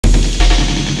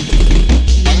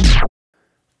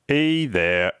Hey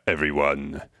there,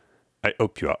 everyone. I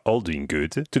hope you are all doing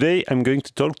good. Today I'm going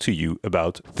to talk to you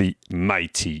about the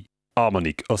mighty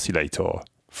Harmonic Oscillator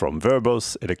from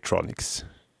Verbos Electronics.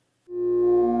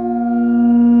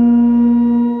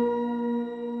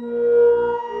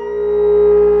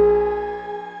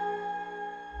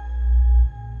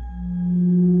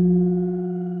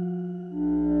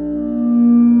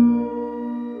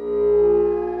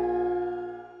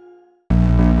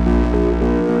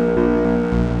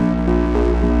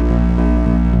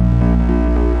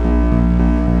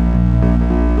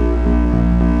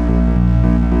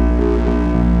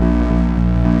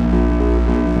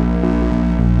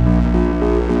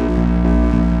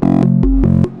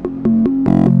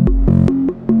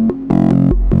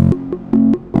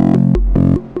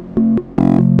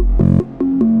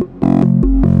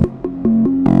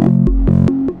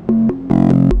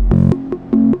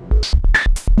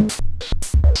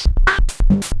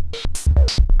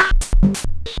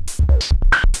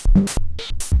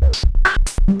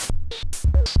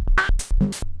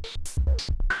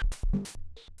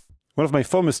 One of my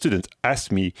former students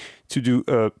asked me to do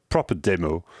a proper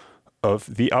demo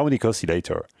of the Harmonic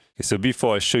Oscillator. So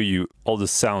before I show you all the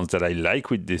sounds that I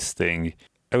like with this thing,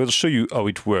 I will show you how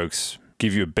it works,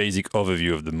 give you a basic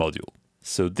overview of the module.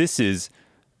 So this is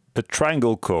a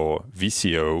triangle core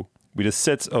VCO with a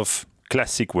set of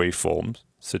classic waveforms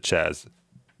such as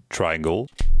triangle,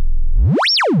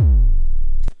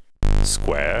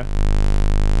 square,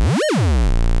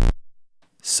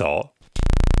 saw.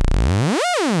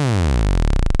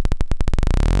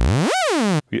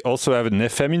 We also have an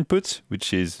FM input,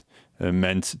 which is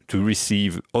meant to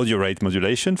receive audio rate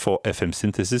modulation for FM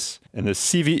synthesis, and a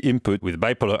CV input with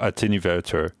bipolar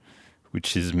attenuator,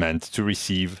 which is meant to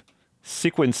receive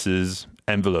sequences,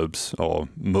 envelopes, or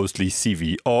mostly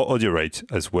CV or audio rate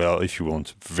as well if you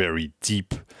want very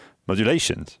deep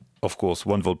modulations. Of course,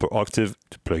 1 volt per octave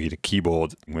to plug in a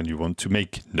keyboard when you want to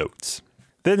make notes.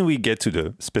 Then we get to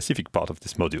the specific part of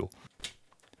this module,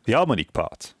 the harmonic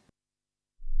part.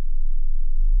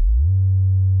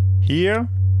 Here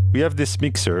we have this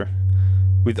mixer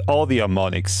with all the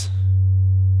harmonics.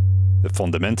 The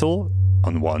fundamental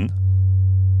on one.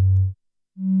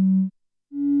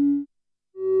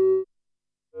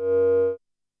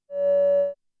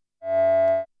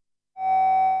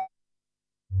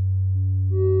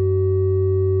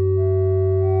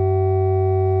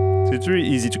 So it's really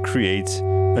easy to create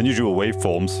unusual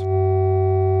waveforms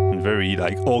and very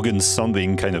like organ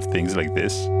sounding kind of things like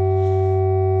this.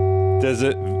 There's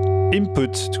an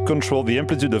input to control the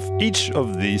amplitude of each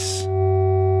of these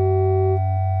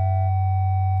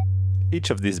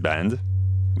band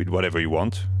with whatever you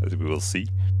want, as we will see.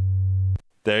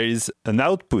 There is an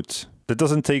output that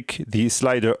doesn't take the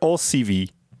slider or CV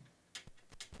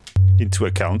into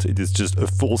account. It is just a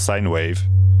full sine wave.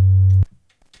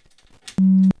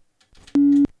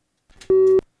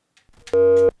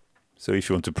 So if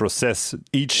you want to process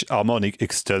each harmonic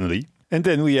externally. And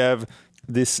then we have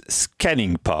this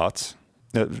scanning part.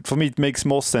 For me, it makes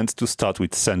more sense to start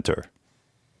with center.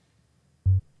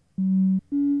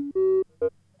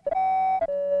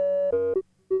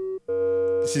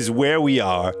 This is where we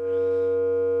are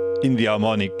in the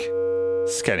harmonic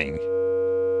scanning,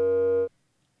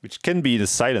 which can be the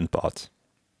silent part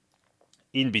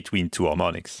in between two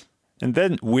harmonics. And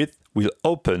then width will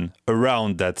open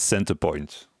around that center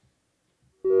point.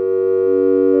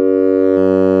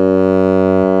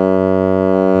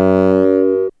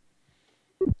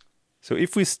 So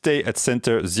if we stay at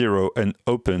center 0 and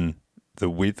open the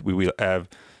width, we will have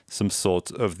some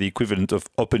sort of the equivalent of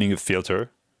opening a filter.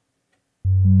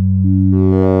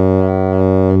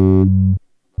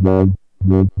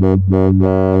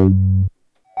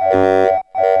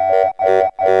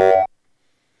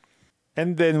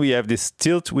 And then we have this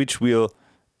tilt, which will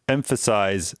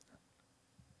emphasize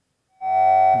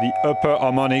the upper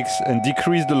harmonics and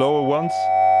decrease the lower ones.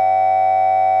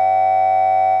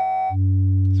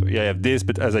 Yeah, I have this,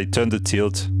 but as I turn the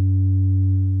tilt,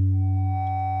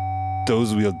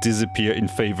 those will disappear in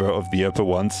favor of the upper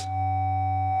ones.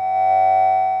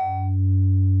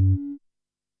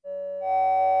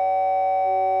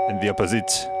 And the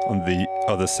opposite on the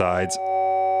other side.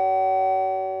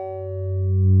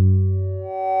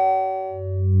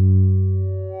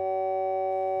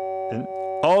 And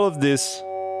all of this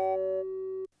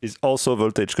is also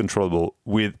voltage controllable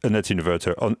with an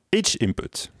attenuator on each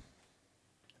input.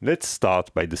 Let's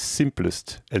start by the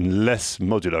simplest and less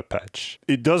modular patch.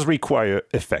 It does require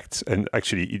effects, and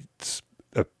actually it's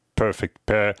a perfect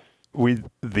pair with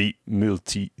the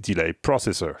multi-delay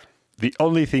processor. The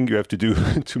only thing you have to do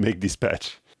to make this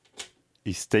patch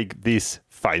is take this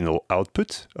final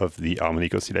output of the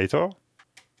harmonic oscillator,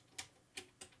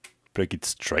 plug it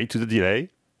straight to the delay,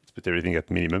 let's put everything at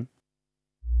minimum.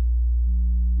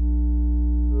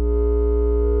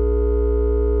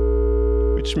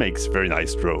 Which makes very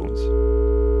nice drones.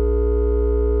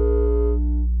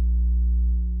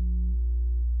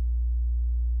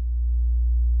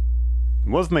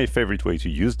 One of my favorite ways to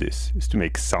use this is to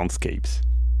make soundscapes.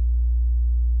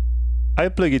 I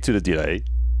plug it to the delay,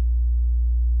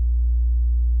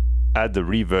 add the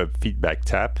reverb feedback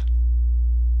tap,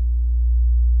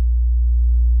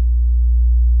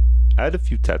 add a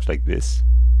few taps like this.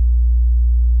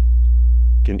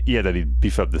 You can hear that it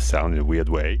beefs up the sound in a weird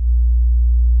way.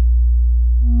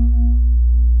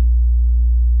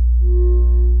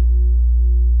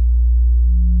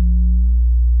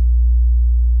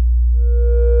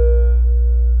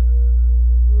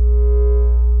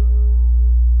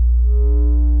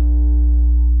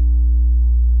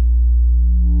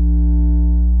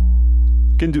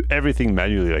 You can do everything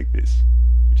manually like this,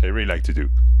 which I really like to do.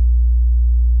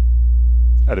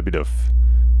 Add a bit of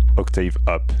octave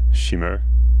up shimmer.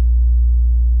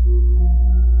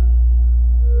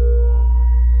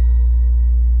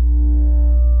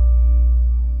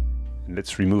 And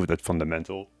let's remove that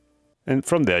fundamental. And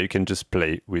from there you can just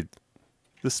play with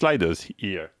the sliders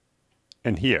here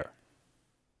and here.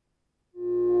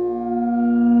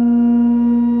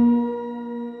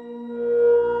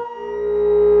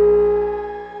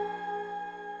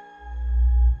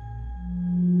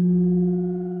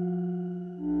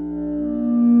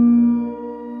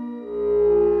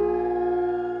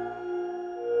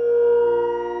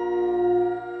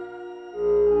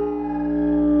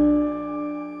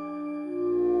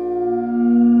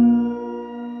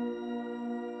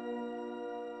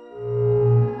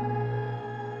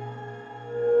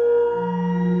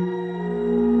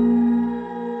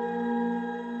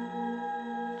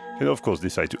 And of course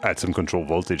decide to add some control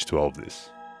voltage to all of this.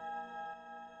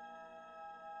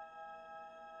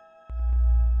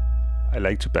 I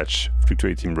like to patch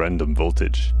fluctuating random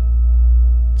voltage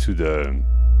to the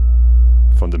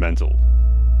fundamental,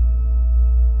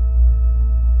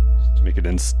 just to make it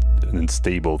an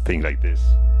unstable thing like this.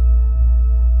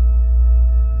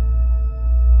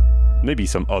 Maybe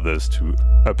some others to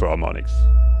upper harmonics.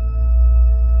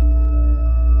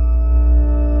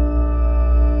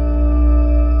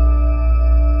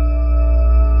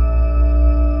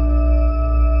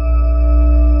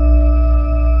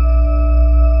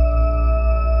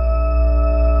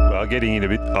 Getting it a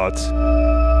bit hot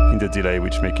in the delay,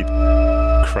 which make it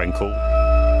crankle.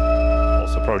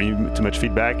 Also probably too much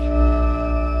feedback.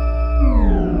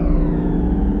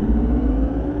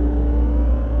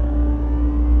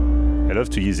 I love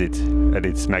to use it at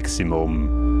its maximum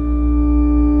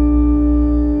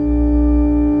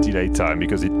delay time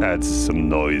because it adds some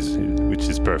noise, which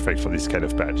is perfect for this kind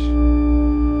of patch.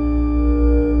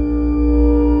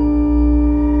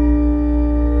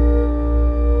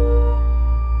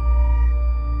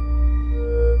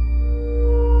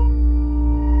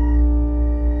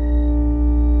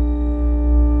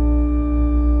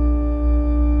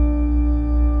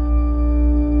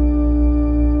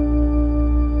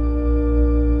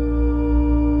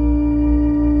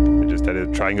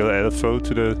 Triangle LFO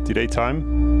to the delay time.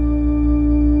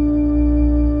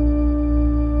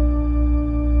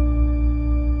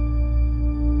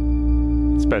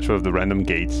 Let's patch of the random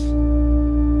gates.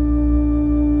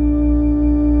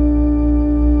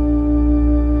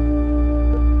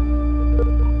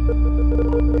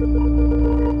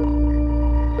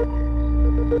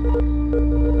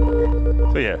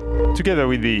 So yeah, together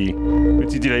with the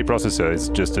delay processor, it's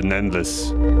just an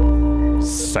endless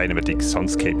cinematic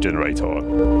soundscape generator.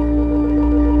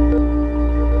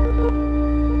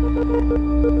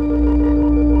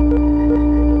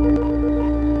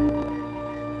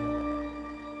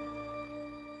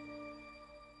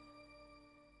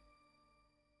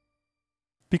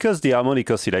 Because the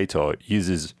harmonic oscillator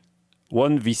uses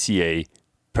one VCA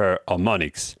per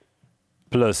harmonics,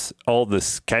 plus all the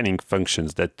scanning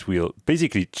functions that will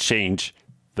basically change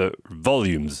the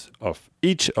volumes of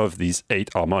each of these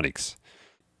 8 harmonics,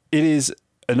 it is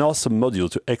an awesome module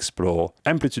to explore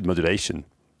amplitude modulation.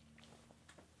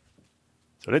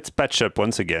 So let's patch up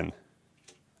once again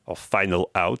our final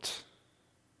out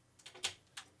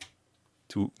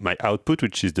to my output,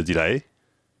 which is the delay.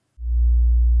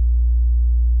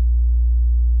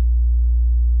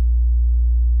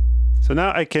 So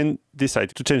now I can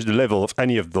decide to change the level of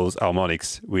any of those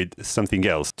harmonics with something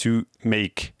else to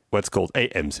make what's called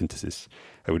AM synthesis.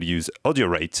 I will use audio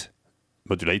rate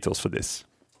modulators for this.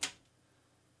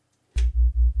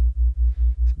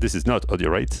 this is not audio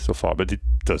rate so far, but it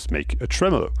does make a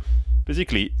tremolo.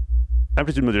 Basically,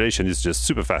 amplitude modulation is just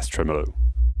super fast tremolo,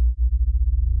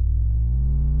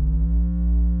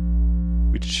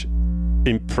 which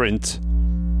imprint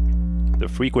the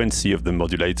frequency of the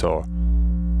modulator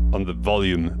on the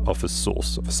volume of a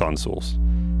source, of a sound source.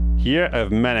 Here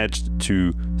I've managed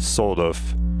to sort of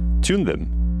tune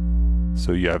them,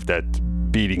 so you have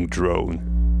that beating drone.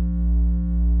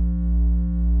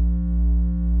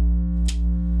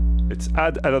 Let's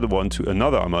add another one to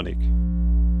another harmonic.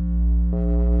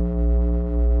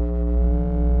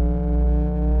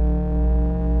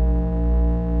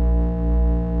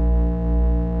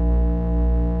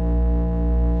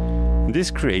 This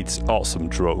creates awesome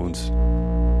drones.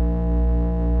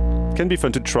 It can be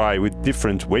fun to try with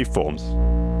different waveforms.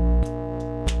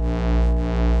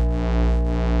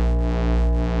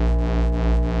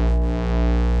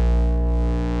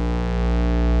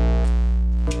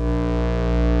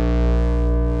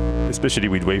 Especially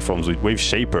with waveforms with wave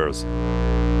shapers.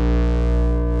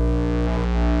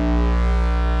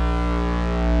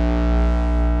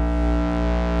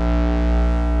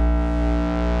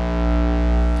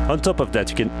 On top of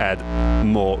that, you can add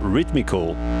more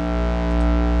rhythmical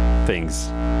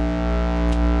things.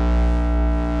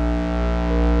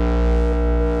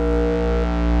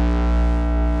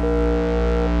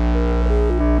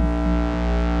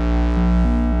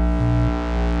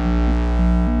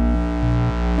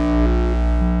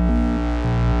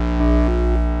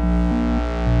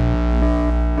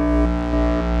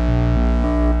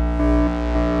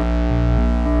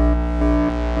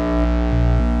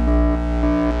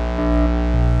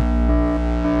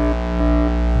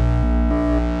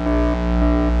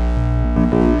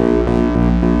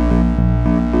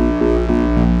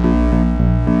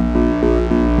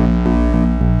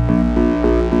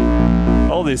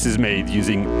 This is made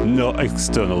using no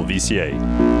external VCA.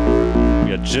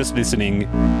 We are just listening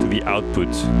to the output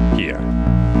here.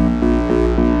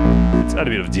 Let's add a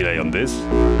bit of delay on this.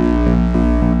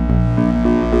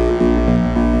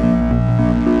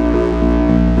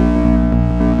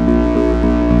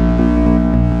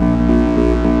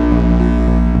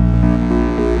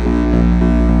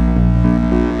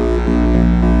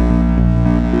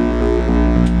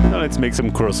 Now let's make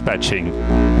some cross patching.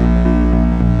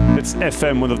 Let's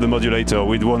FM one of the modulator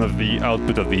with one of the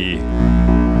output of the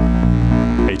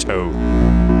HO.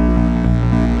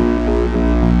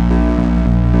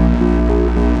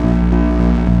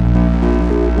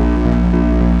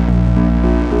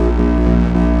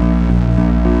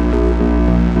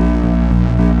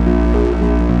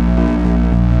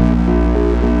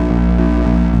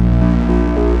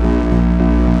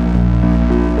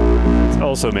 Let's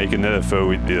also make an LFO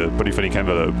with the polyphonic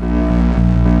envelope.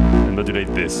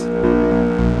 Modulate this.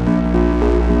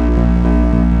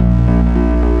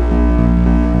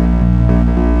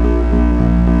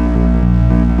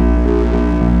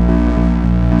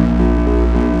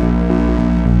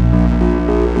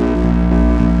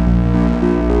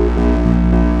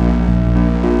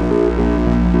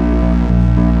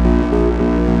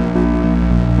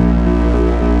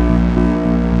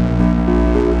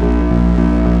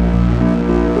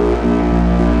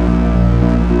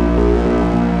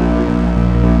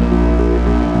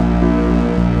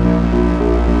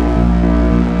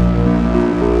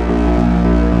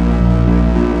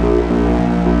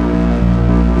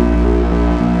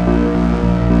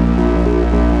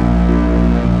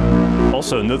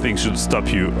 So nothing should stop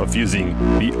you of using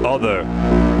the other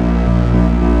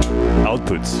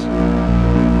outputs.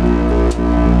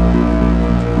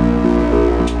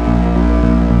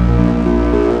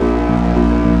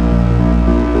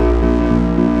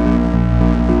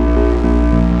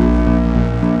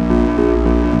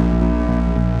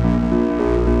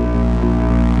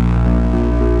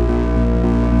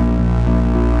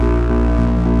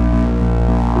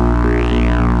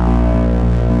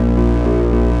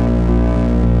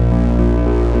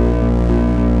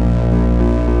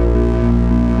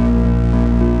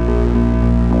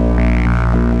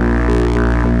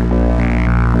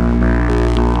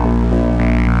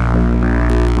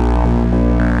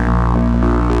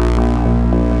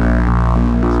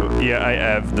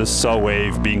 The saw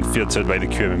wave being filtered by the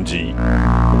QMMG,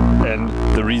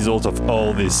 and the result of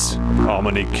all these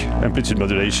harmonic amplitude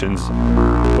modulations,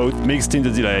 both mixed in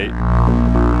the delay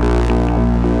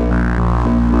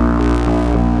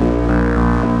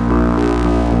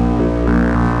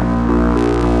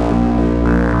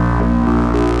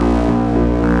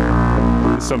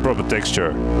some proper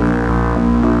texture.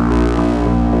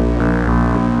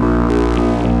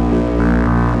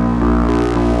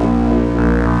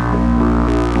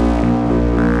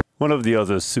 One of the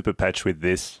other super patch with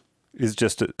this is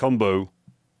just a combo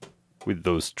with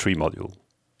those 3 modules.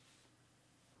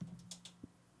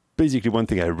 Basically, one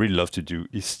thing I really love to do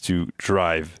is to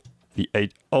drive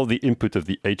all the input of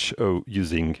the HO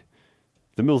using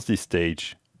the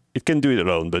multi-stage. It can do it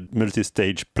alone, but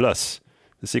multi-stage plus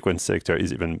the sequence selector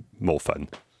is even more fun.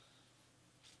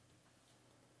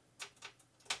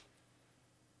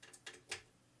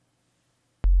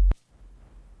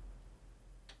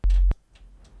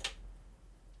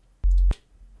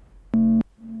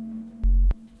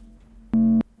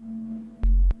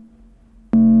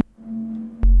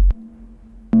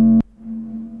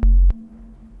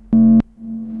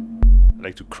 I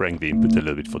like to crank the input a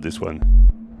little bit for this one.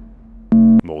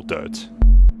 More dirt.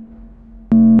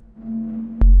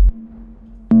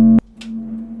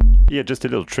 Yeah, just a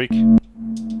little trick. You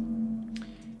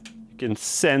can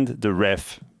send the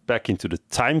ref back into the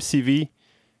time CV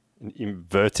and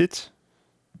invert it,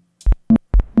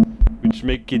 which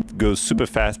make it go super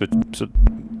fast, but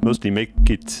mostly make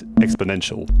it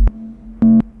exponential.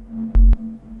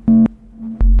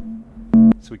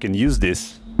 So we can use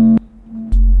this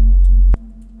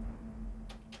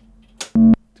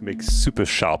to make super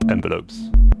sharp envelopes.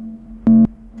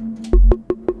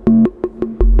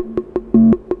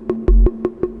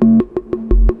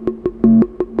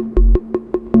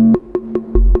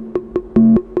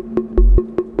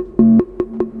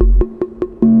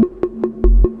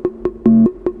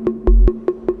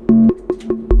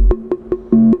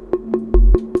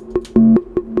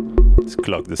 Let's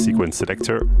clock the sequence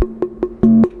selector.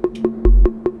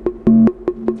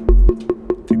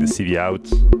 Take the CV out.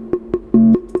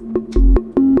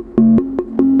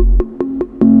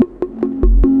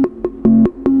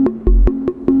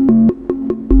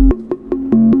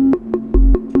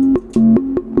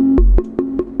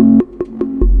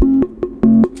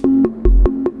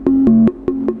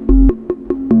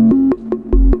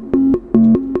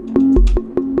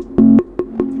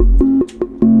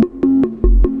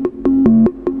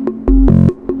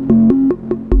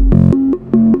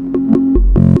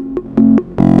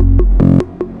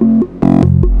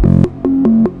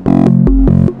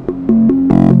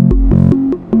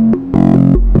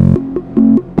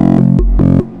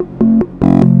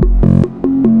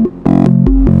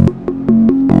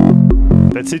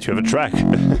 That's it, you have a track.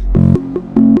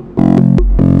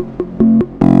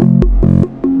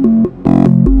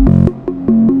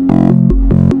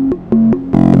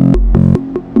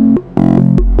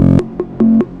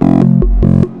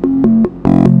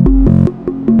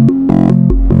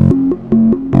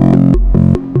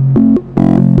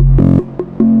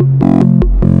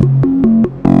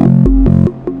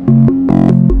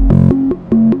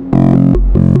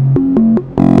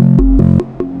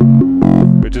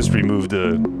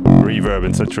 Reverb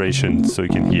and saturation so you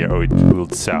can hear how it will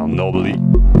sound normally.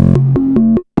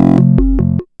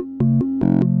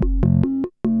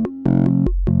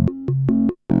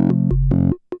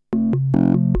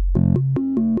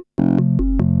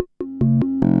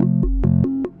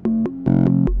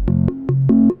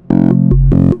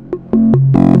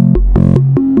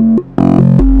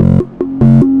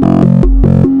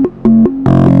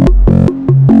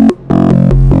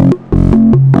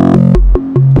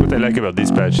 About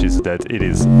this patch is that it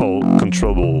is all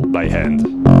controllable by hand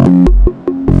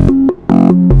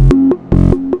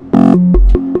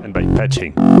and by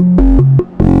patching.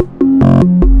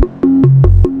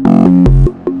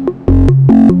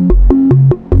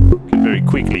 You can very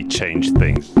quickly change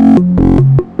things.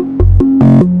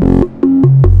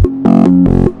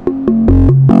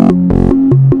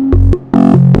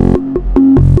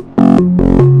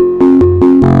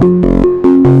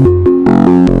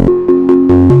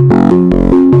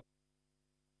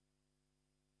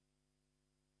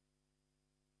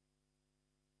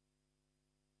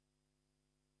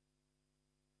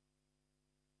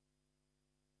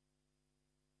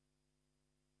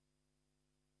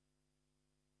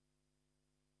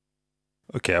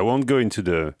 Okay, I won't go into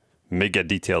the mega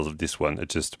details of this one. I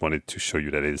just wanted to show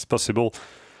you that it is possible.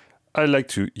 I like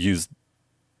to use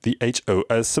the HO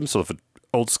as some sort of an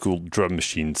old school drum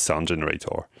machine sound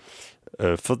generator.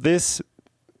 For this,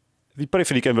 the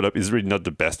polyphonic envelope is really not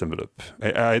the best envelope.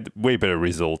 I had way better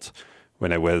result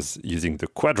when I was using the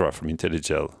Quadra from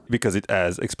IntelliGel because it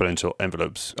has exponential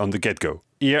envelopes on the get-go.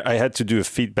 Here I had to do a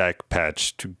feedback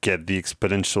patch to get the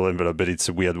exponential envelope, but it's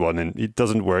a weird one and it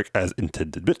doesn't work as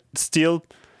intended. But still,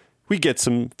 we get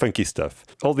some funky stuff.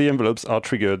 All the envelopes are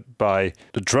triggered by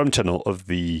the drum channel of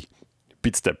the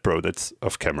Beatstep Pro that's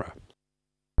off camera.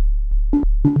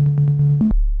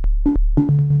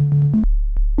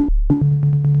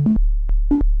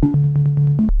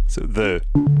 So the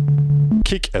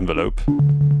kick envelope,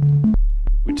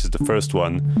 which is the first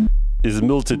one, is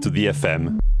muted to the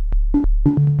FM.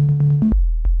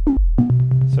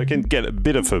 So I can get a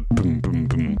bit of a boom, boom,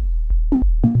 boom.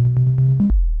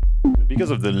 Because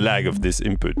of the lag of this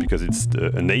input, because it's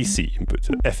an AC input,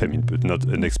 an FM input, not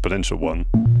an exponential one,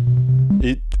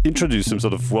 it introduced some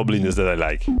sort of wobbliness that I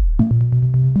like.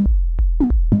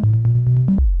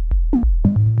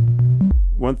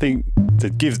 One thing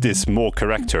that gives this more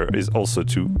character is also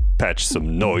to patch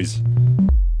some noise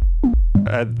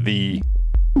at the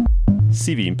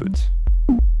CV input.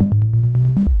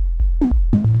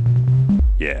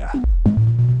 Yeah.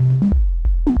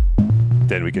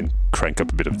 Then we can crank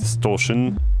up a bit of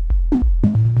distortion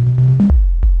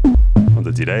on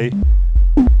the delay,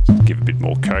 just to give a bit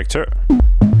more character.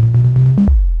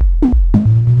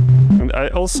 And I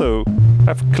also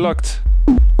have clocked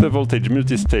the voltage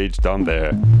multi-stage down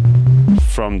there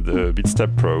from the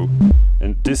BeatStep Pro,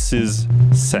 and this is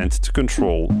sent to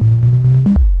control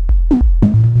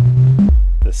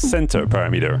the center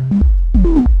parameter.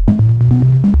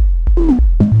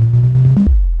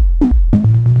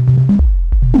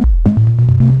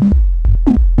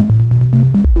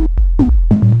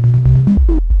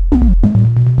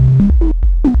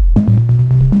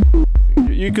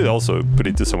 You could also put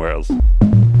it to somewhere else.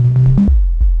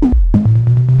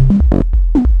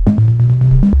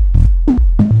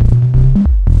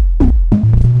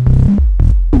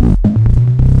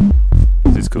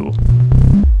 This is cool.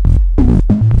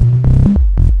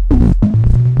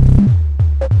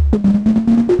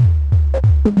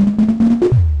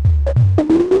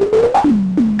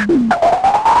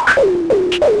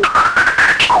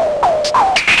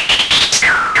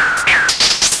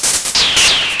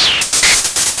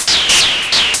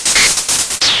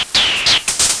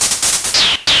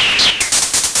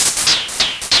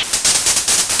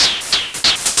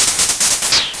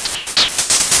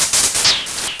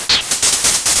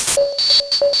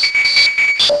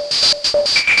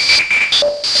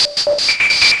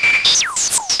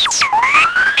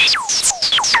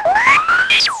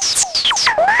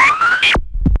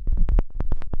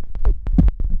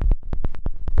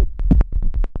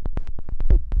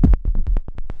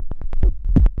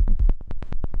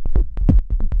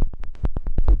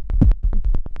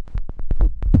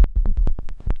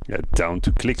 Yeah, down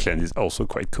to clickland is also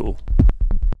quite cool.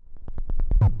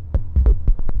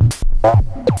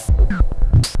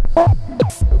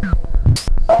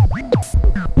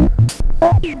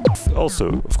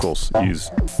 Also, of course, use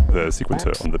the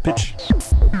sequencer on the pitch.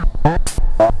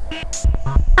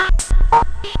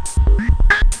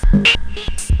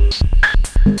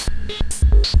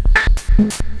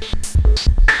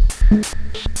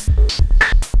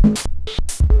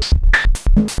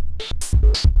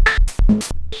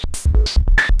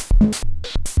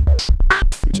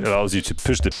 Which allows you to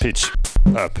push the pitch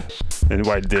up, and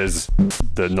while there's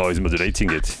the noise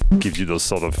modulating it, gives you those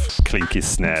sort of clinky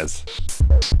snares.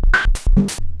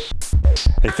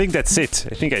 I think that's it.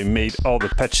 I think I made all the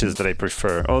patches that I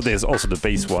prefer. Oh, there's also the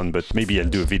bass one, but maybe I'll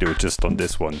do a video just on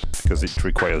this one, because it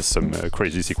requires some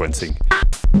crazy sequencing.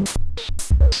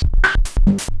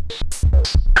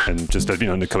 And just let me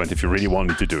know in the comment if you really want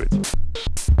me to do it.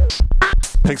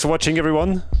 Thanks for watching,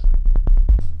 everyone.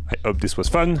 I hope this was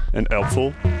fun and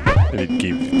helpful, and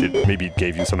maybe it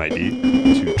gave you some idea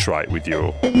to try it with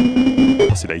your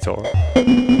oscillator.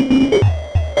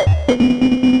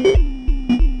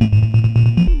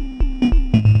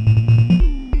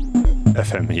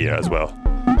 FM here as well.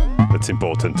 That's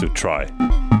important to try.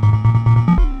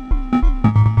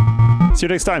 See you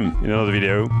next time in another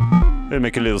video. I'll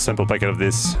make a little sample packet of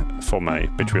this for my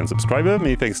Patreon subscriber.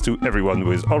 Many thanks to everyone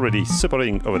who is already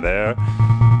supporting over there.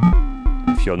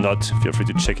 If you're not, feel free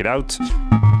to check it out.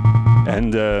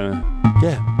 And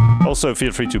yeah, also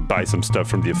feel free to buy some stuff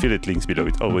from the affiliate links below.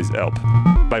 It always helps.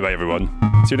 Bye bye everyone.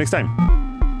 See you next time.